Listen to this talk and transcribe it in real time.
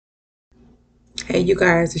Hey, you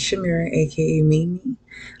guys, it's Shamira, aka Mimi.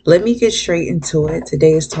 Let me get straight into it.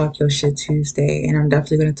 Today is Talk Your Shit Tuesday, and I'm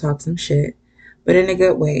definitely going to talk some shit, but in a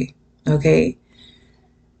good way, okay?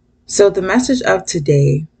 So, the message of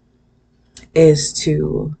today is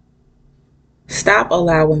to stop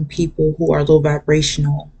allowing people who are low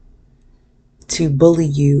vibrational to bully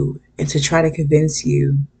you and to try to convince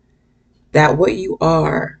you that what you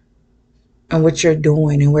are and what you're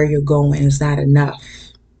doing and where you're going is not enough,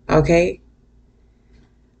 okay?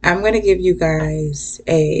 I'm going to give you guys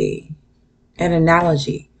an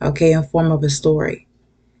analogy, okay, in form of a story.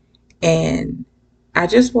 And I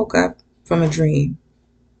just woke up from a dream,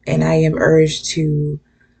 and I am urged to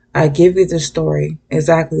give you the story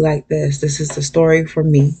exactly like this. This is the story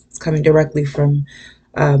from me. It's coming directly from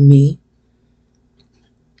me.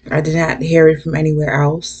 I did not hear it from anywhere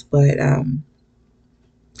else, but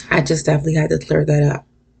I just definitely had to clear that up,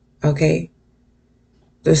 okay?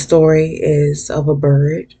 The story is of a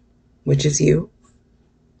bird, which is you,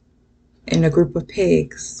 and a group of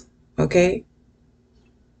pigs, okay?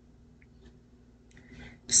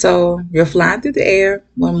 So you're flying through the air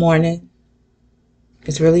one morning.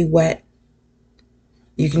 It's really wet.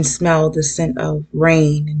 You can smell the scent of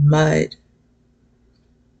rain and mud.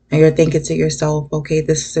 And you're thinking to yourself, okay,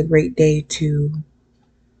 this is a great day to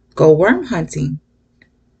go worm hunting.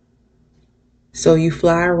 So you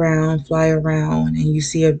fly around, and you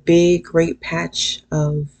see a big, great patch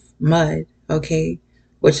of mud, okay,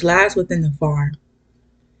 which lies within the farm.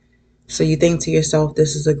 So you think to yourself,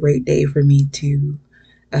 this is a great day for me to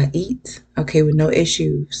eat, okay, with no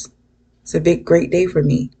issues. It's a big, great day for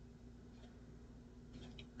me.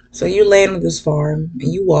 So you land on this farm,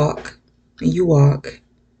 and you walk, and you walk,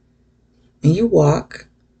 and you walk,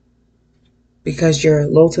 because you're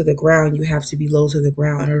low to the ground. You have to be low to the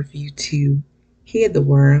ground in order for you to hear the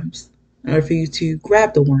worms, in order for you to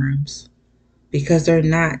grab the worms, because they're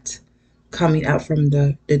not coming up from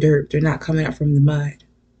the dirt. They're not coming up from the mud.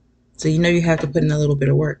 So you know you have to put in a little bit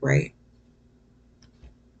of work, right?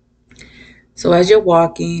 So as you're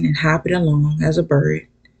walking and hopping along as a bird,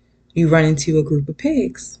 you run into a group of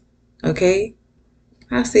pigs. Okay?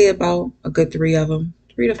 I say about a good three of them,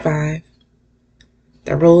 three to five.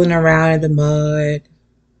 They're rolling around in the mud,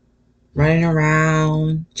 running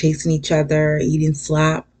around, chasing each other, eating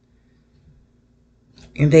slop.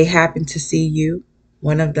 And they happen to see you,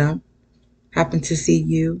 one of them happened to see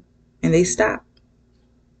you, and they stop.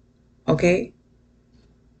 Okay?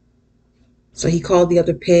 So he called the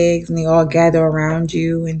other pigs, and they all gather around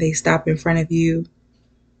you, and they stop in front of you.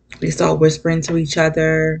 They start whispering to each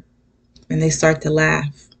other, and they start to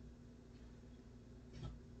laugh.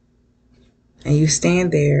 And you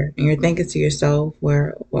stand there, and you're thinking to yourself,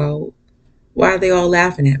 well, why are they all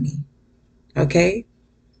laughing at me? Okay?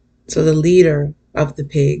 So the leader of the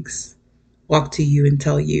pigs walk to you and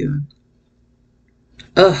tell you,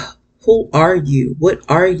 ugh, who are you? What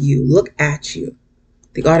are you? Look at you.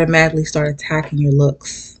 They automatically start attacking your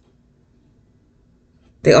looks.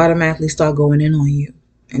 They automatically start going in on you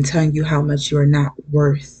and telling you how much you are not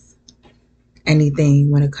worth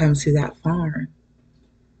anything when it comes to that farm.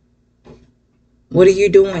 What are you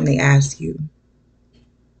doing? They ask you.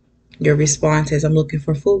 Your response is, I'm looking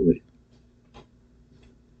for food.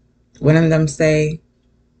 One of them say,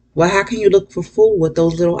 well, how can you look for food with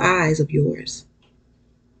those little eyes of yours?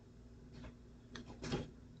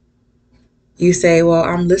 You say, well,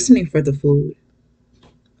 I'm listening for the food.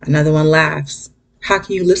 Another one laughs. How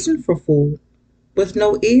can you listen for food with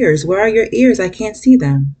no ears? Where are your ears? I can't see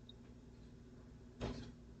them.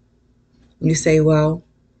 You say, well,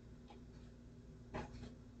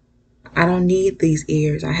 I don't need these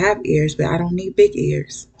ears. I have ears, but I don't need big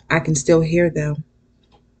ears. I can still hear them.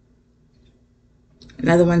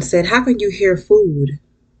 Another one said, how can you hear food?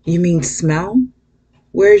 You mean smell?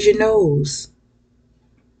 Where's your nose?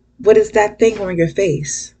 What is that thing on your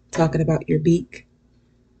face? Talking about your beak.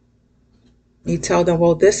 You tell them,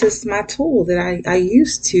 well, this is my tool that I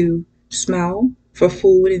use to smell for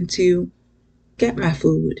food and to get my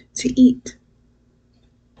food to eat.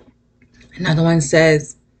 Another one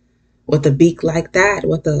says, with a beak like that,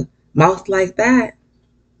 with a mouth like that,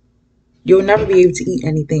 you'll never be able to eat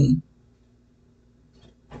anything.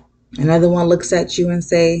 Another one looks at you and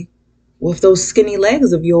say, with those skinny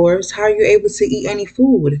legs of yours, how are you able to eat any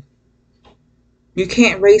food? You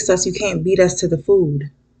can't race us, you can't beat us to the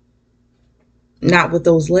food. Not with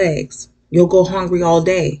those legs. You'll go hungry all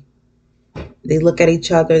day. They look at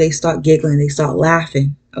each other, they start giggling, they start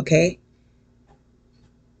laughing, okay?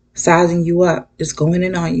 Sizing you up, just going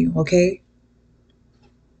in on you, okay?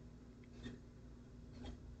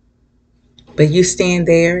 But you stand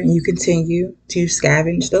there and you continue to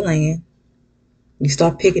scavenge the land. You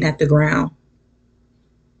start picking at the ground.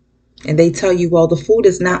 And they tell you, well, the food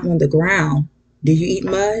is not on the ground. Do you eat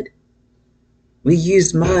mud? We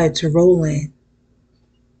use mud to roll in.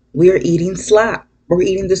 We are eating slop. We're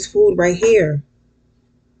eating this food right here.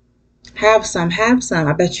 Have some, have some.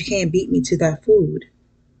 I bet you can't beat me to that food.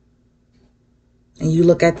 And you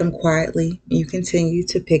look at them quietly and you continue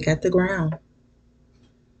to pick at the ground.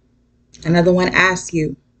 Another one asks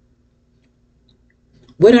you,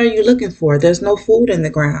 what are you looking for? There's no food in the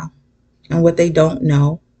ground. And what they don't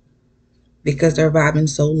know, because they're vibing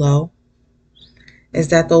so low, is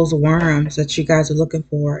that those worms that you guys are looking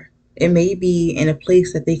for, it may be in a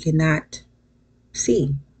place that they cannot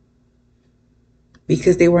see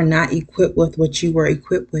because they were not equipped with what you were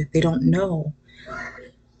equipped with. They don't know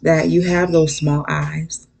that you have those small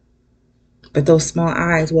eyes, but those small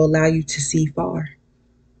eyes will allow you to see far,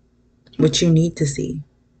 what you need to see.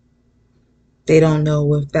 They don't know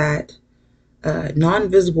with that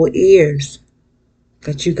non-visible ears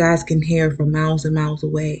that you guys can hear from miles and miles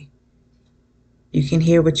away. You can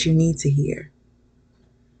hear what you need to hear.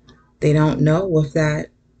 They don't know with that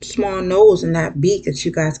small nose and that beak that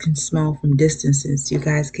you guys can smell from distances. You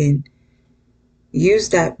guys can use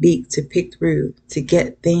that beak to pick through, to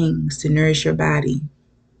get things to nourish your body.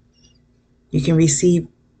 You can receive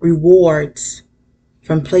rewards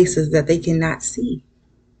from places that they cannot see,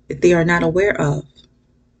 that they are not aware of.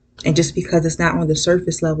 And just because it's not on the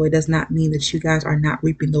surface level, it does not mean that you guys are not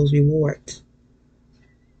reaping those rewards.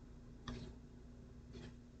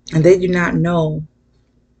 And they do not know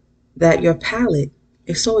that your palate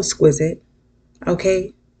is so exquisite,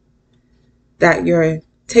 okay, that your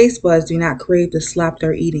taste buds do not crave the slop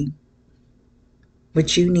they're eating.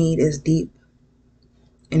 What you need is deep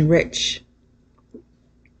and rich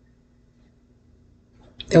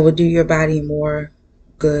that will do your body more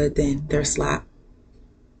good than their slop.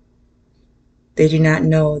 They do not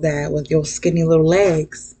know that with your skinny little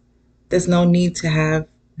legs, there's no need to have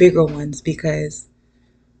bigger ones because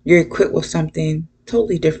you're equipped with something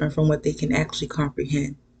totally different from what they can actually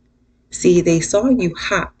comprehend. See, they saw you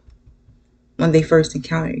hop when they first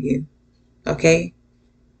encountered you, okay?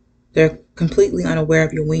 They're completely unaware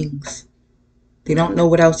of your wings. They don't know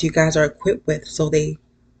what else you guys are equipped with, so they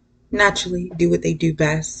naturally do what they do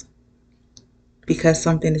best because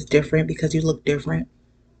something is different, because you look different.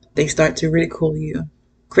 They start to ridicule you,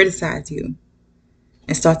 criticize you,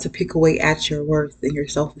 and start to pick away at your worth and your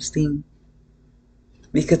self-esteem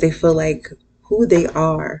because they feel like who they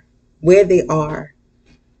are, where they are,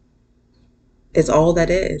 is all that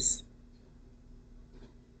is.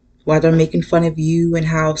 While they're making fun of you and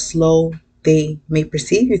how slow they may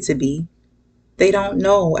perceive you to be, they don't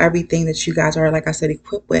know everything that you guys are, like I said,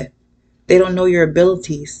 equipped with. They don't know your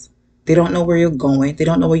abilities. They don't know where you're going. They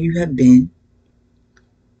don't know where you have been.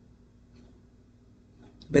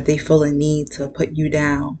 But they feel a need to put you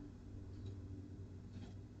down,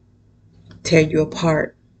 tear you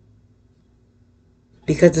apart.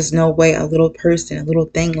 Because there's no way a little person, a little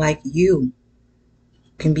thing like you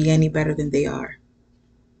can be any better than they are.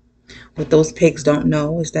 What those pigs don't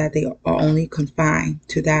know is that they are only confined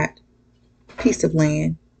to that piece of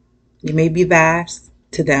land. It may be vast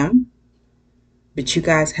to them, but you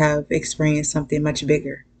guys have experienced something much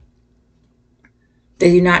bigger.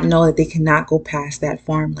 They do not know that they cannot go past that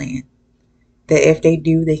farmland. That if they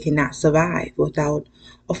do, they cannot survive without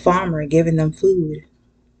a farmer giving them food.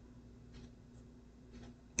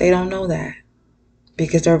 They don't know that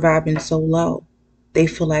because they're vibing so low. They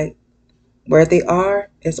feel like where they are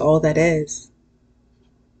is all that is.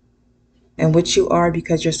 And what you are,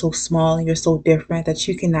 because you're so small and you're so different, that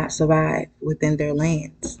you cannot survive within their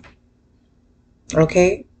lands.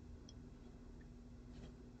 Okay?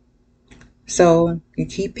 So you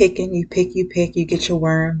keep picking, you pick, you get your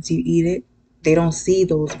worms, you eat it. They don't see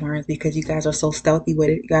those worms because you guys are so stealthy with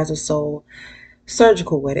it. You guys are so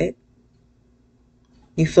surgical with it.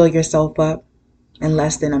 You fill yourself up in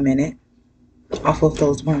less than a minute off of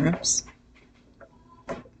those worms.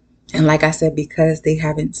 And like I said, because they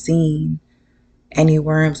haven't seen any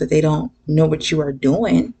worms, that they don't know what you are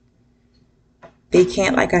doing, they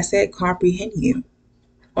can't, like I said, comprehend you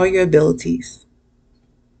or your abilities.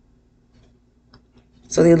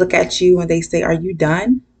 So they look at you and they say, are you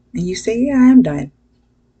done? And you say, yeah, I am done.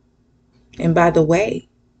 And by the way,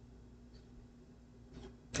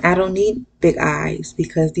 I don't need big eyes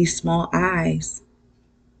because these small eyes,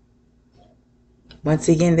 once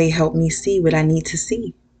again, they help me see what I need to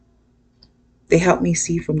see. They help me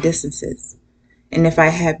see from distances. And if I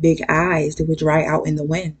had big eyes, they would dry out in the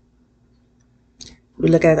wind. You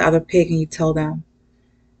look at the other pig and you tell them,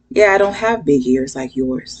 yeah, I don't have big ears like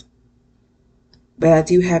yours. but I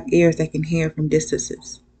do have ears that can hear from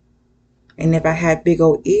distances. And if I had big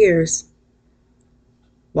old ears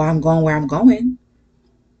while I'm going where I'm going,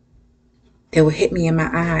 they would hit me in my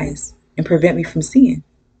eyes and prevent me from seeing.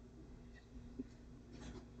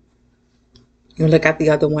 You look at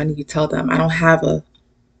the other one and you tell them, I don't have a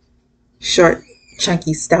short,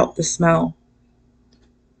 chunky stout to smell.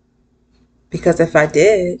 Because if I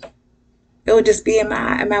did, it would just be in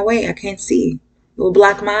my way. I can't see. It will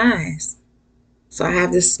block my eyes. So I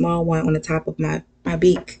have this small one on the top of my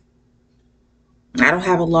beak. I don't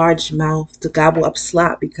have a large mouth to gobble up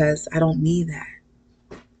slop because I don't need that.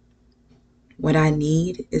 What I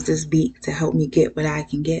need is this beak to help me get what I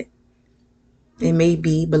can get. It may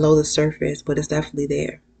be below the surface, but it's definitely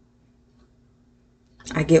there.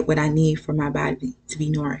 I get what I need for my body to be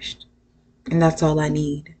nourished. And that's all I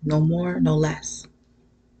need. No more, no less.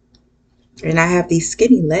 And I have these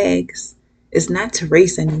skinny legs. It's not to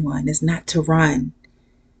race anyone. It's not to run,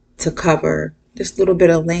 to cover this little bit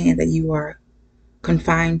of land that you are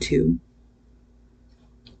confined to.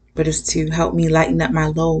 But it's to help me lighten up my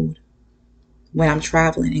load when I'm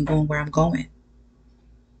traveling and going where I'm going.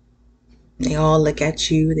 They all look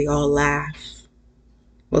at you. They all laugh.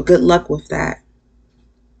 Well, good luck with that.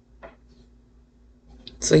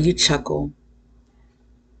 So you chuckle.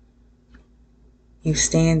 You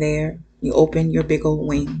stand there. You open your big old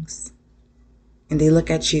wings. And they look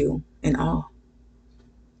at you in awe.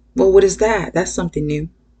 Well, what is that? That's something new.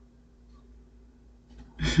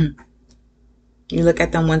 You look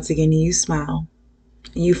at them once again and you smile.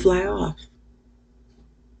 And you fly off.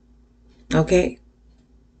 Okay?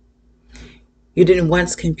 You didn't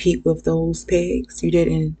once compete with those pigs. You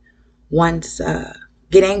didn't once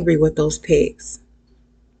get angry with those pigs.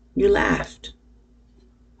 You laughed.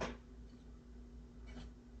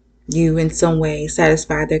 You, in some way,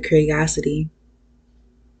 satisfied their curiosity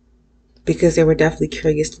because they were definitely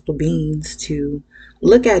curious little beings to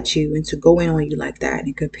look at you and to go in on you like that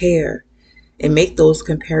and compare and make those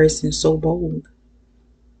comparisons so bold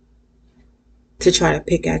to try to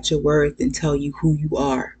pick at your worth and tell you who you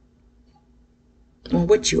are or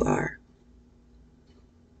what you are.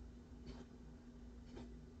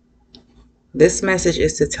 This message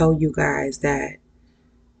is to tell you guys that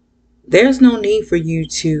there's no need for you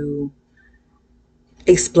to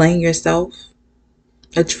explain yourself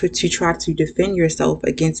or to try to defend yourself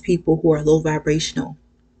against people who are low vibrational.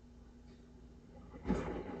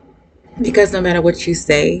 Because no matter what you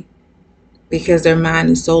say, because their mind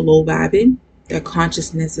is so low vibing, their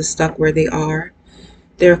consciousness is stuck where they are,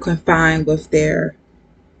 they're confined with their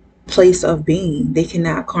place of being. They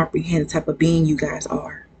cannot comprehend the type of being you guys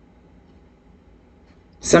are.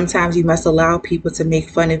 Sometimes you must allow people to make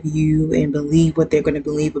fun of you and believe what they're going to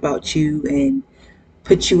believe about you and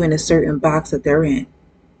put you in a certain box that they're in.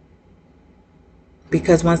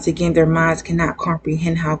 Because once again, their minds cannot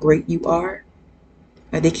comprehend how great you are.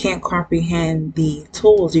 Or they can't comprehend the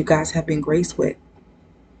tools you guys have been graced with.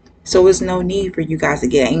 So there's no need for you guys to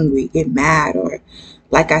get angry, get mad, or,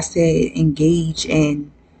 like I said, engage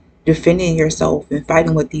in defending yourself and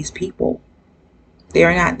fighting with these people. They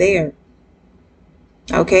are not there.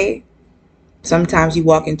 Okay? Sometimes you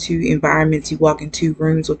walk into environments, you walk into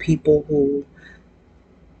rooms with people who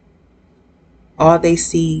all they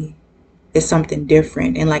see is something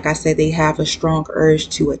different. And like I said, they have a strong urge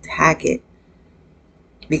to attack it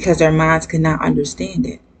because their minds cannot understand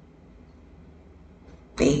it.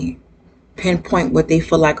 They pinpoint what they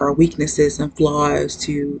feel like are weaknesses and flaws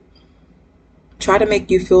to try to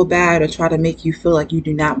make you feel bad or try to make you feel like you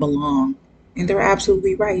do not belong. And they're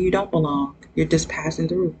absolutely right. You don't belong. You're just passing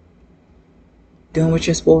through, doing what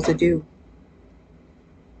you're supposed to do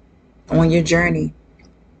on your journey,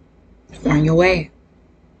 on your way.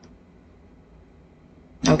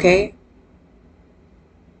 Okay?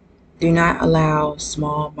 Do not allow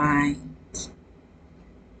small minds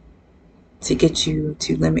to get you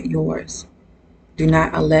to limit yours. Do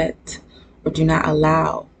not do not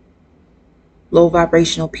allow low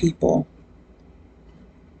vibrational people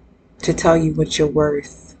to tell you what you're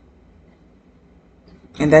worth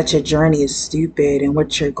and that your journey is stupid and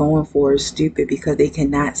what you're going for is stupid because they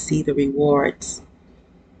cannot see the rewards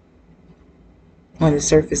on the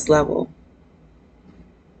surface level.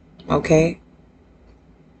 Okay?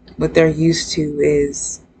 What they're used to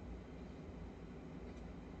is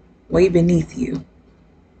way beneath you.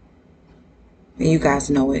 And you guys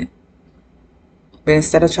know it. But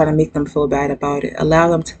instead of trying to make them feel bad about it, allow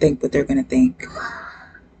them to think what they're going to think.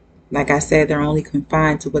 Like I said, they're only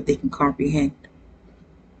confined to what they can comprehend.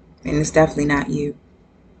 And it's definitely not you.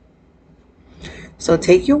 So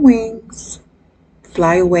take your wings,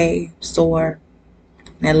 fly away, soar,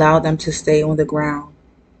 and allow them to stay on the ground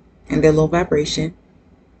in their low vibration,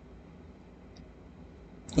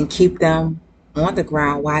 and keep them on the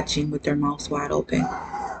ground watching with their mouths wide open,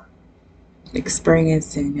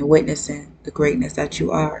 experiencing and witnessing the greatness that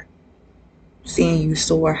you are, seeing you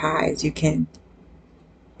soar high as you can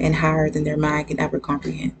and higher than their mind can ever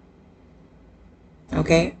comprehend.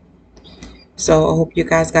 Okay? So I hope you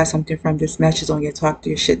guys got something from this message on your Talk to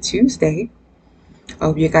Your Shit Tuesday. I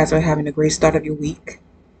hope you guys are having a great start of your week.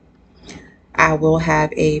 I will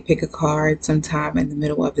have a pick a card sometime in the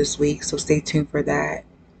middle of this week, so stay tuned for that.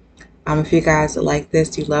 If you guys like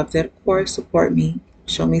this, you loved it, of course, support me.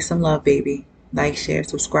 Show me some love, baby. Like, share,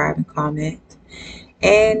 subscribe, and comment.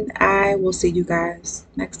 And I will see you guys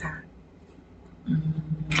next time.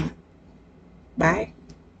 Bye.